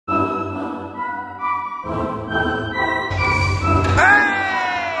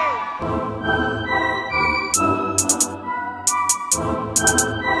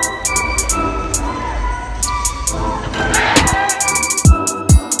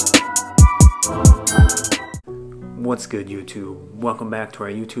What's good, YouTube? Welcome back to our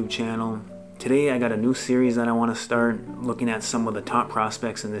YouTube channel. Today I got a new series that I want to start, looking at some of the top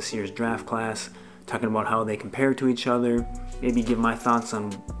prospects in this year's draft class, talking about how they compare to each other, maybe give my thoughts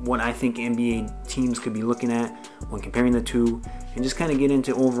on what I think NBA teams could be looking at when comparing the two, and just kind of get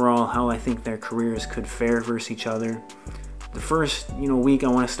into overall how I think their careers could fare versus each other. The first week I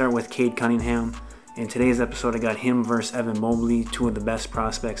want to start with Cade Cunningham. In today's episode I got him versus Evan Mobley, two of the best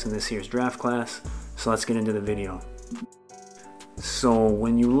prospects in this year's draft class. So let's get into the video. So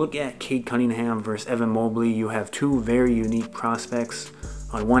when you look at Cade Cunningham versus Evan Mobley, you have two very unique prospects.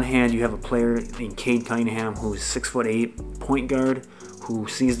 On one hand, you have a player in Cade Cunningham who's 6'8", point guard, who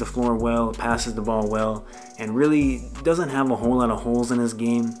sees the floor well, passes the ball well, and really doesn't have a whole lot of holes in his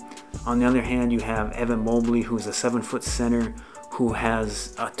game. On the other hand, you have Evan Mobley, who's a 7-foot center who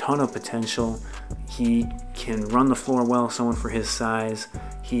has a ton of potential. He can run the floor well, someone for his size.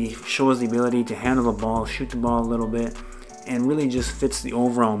 He shows the ability to handle the ball, shoot the ball a little bit, and really just fits the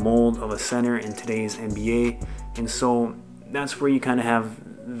overall mold of a center in today's NBA. And so that's where you kind of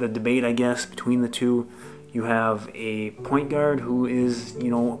have the debate, I guess, between the two. You have a point guard who is,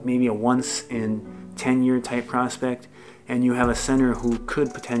 maybe a once in 10-year type prospect, and you have a center who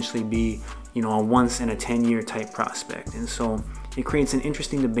could potentially be, a once in a 10-year type prospect. And so it creates an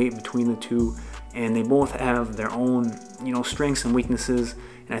interesting debate between the two, and they both have their own, strengths and weaknesses.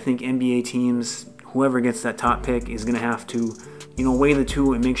 And I think NBA teams, whoever gets that top pick, is going to have to, weigh the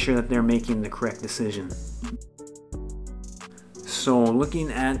two and make sure that they're making the correct decision. So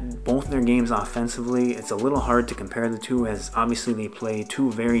looking at both their games offensively, it's a little hard to compare the two, as obviously they play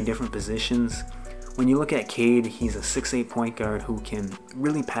two very different positions. When you look at Cade, he's a 6'8" point guard who can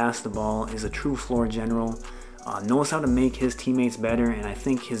really pass the ball, is a true floor general, knows how to make his teammates better, and I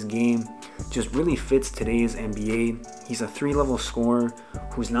think his game just really fits today's NBA. He's a 3-level scorer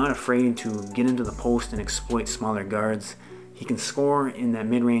who's not afraid to get into the post and exploit smaller guards. He can score in that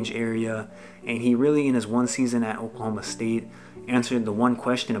mid-range area, and he really, in his one season at Oklahoma State, answered the one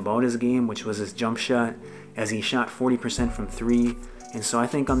question about his game, which was his jump shot, as he shot 40% from 3. And so I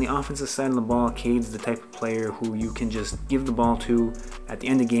think on the offensive side of the ball, Cade's the type of player who you can just give the ball to at the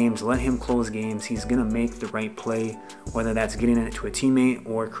end of games, let him close games. He's going to make the right play, whether that's getting it to a teammate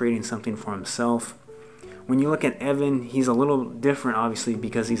or creating something for himself. When you look at Evan, he's a little different, obviously,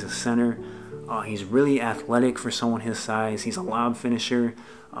 because he's a center. He's really athletic for someone his size. He's a lob finisher,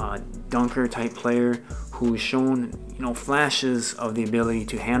 dunker type player who's shown, flashes of the ability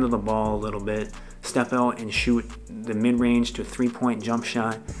to handle the ball a little bit, step out and shoot the mid-range to a 3-point jump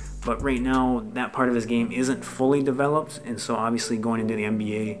shot. But right now, that part of his game isn't fully developed, and so obviously going into the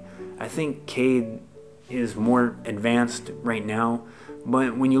NBA, I think Cade is more advanced right now.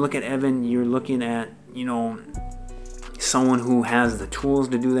 But when you look at Evan, you're looking at, someone who has the tools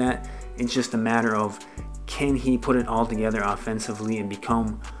to do that. It's just a matter of, can he put it all together offensively and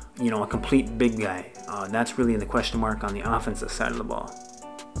become, a complete big guy? That's really the question mark on the offensive side of the ball.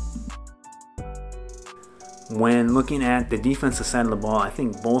 When looking at the defensive side of the ball, I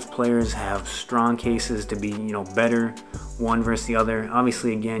think both players have strong cases to be, better one versus the other.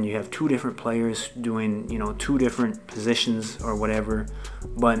 Obviously, again, you have two different players doing, two different positions or whatever.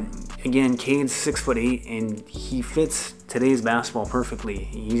 But again, Cade's 6'8", and he fits today's basketball perfectly.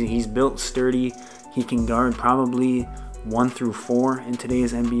 He's built sturdy. He can guard probably 1 through 4 in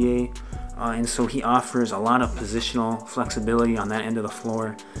today's NBA. And so he offers a lot of positional flexibility on that end of the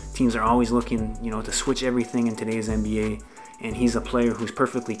floor. Teams are always looking, to switch everything in today's NBA, and he's a player who's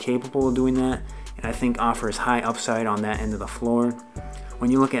perfectly capable of doing that, and I think offers high upside on that end of the floor.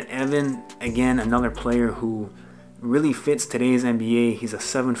 When you look at Evan, again, another player who really fits today's NBA. He's a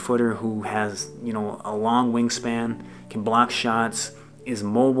 7-footer who has, a long wingspan, can block shots, is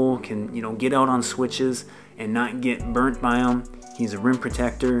mobile, can, get out on switches and not get burnt by them. He's a rim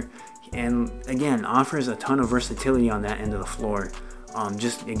protector, and again, offers a ton of versatility on that end of the floor.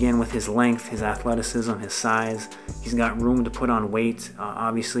 Just again, with his length, his athleticism, his size, he's got room to put on weight.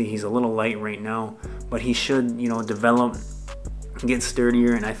 Obviously, he's a little light right now, but he should, develop, get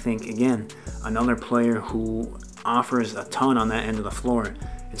sturdier. And I think, again, another player who offers a ton on that end of the floor.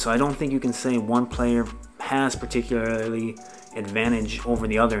 And so I don't think you can say one player has particularly advantage over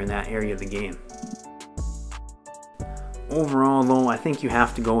the other in that area of the game. Overall, though, I think you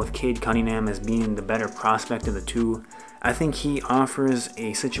have to go with Cade Cunningham as being the better prospect of the two. I think he offers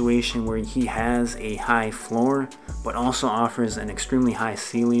a situation where he has a high floor, but also offers an extremely high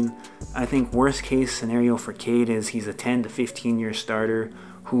ceiling. I think worst case scenario for Cade is he's a 10 to 15 year starter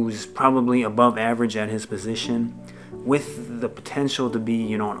who's probably above average at his position, with the potential to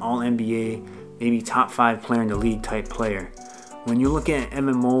be, an all-NBA, maybe top 5 player in the league type player. When you look at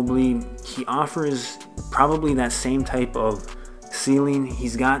Evan Mobley, he offers probably that same type of ceiling.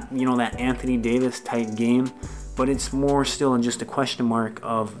 He's got, you know, that Anthony Davis type game, but it's more still just a question mark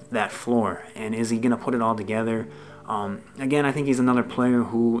of that floor, and is he going to put it all together? Again, I think he's another player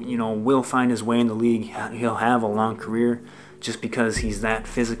who, you know, will find his way in the league. He'll have a long career just because he's that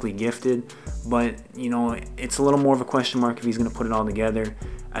physically gifted, but, you know, it's a little more of a question mark if he's going to put it all together.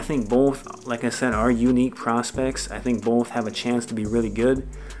 I think both, like I said, are unique prospects. I think both have a chance to be really good,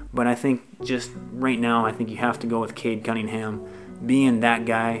 but I think just right now, I think you have to go with Cade Cunningham being that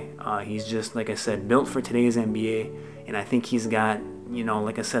guy. He's just, like I said, built for today's NBA, and I think he's got, you know,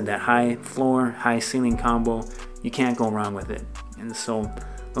 like I said, that high floor, high ceiling combo. You can't go wrong with it. And so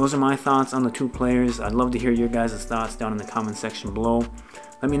those are my thoughts on the two players. I'd love to hear your guys' thoughts down in the comment section below.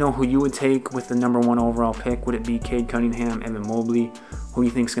 Let me know who you would take with the #1 overall pick. Would it be Cade Cunningham, Evan Mobley? Who you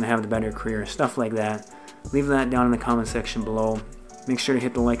think is going to have the better career? Stuff like that. Leave that down in the comment section below. Make sure to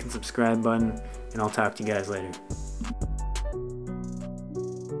hit the like and subscribe button, and I'll talk to you guys later.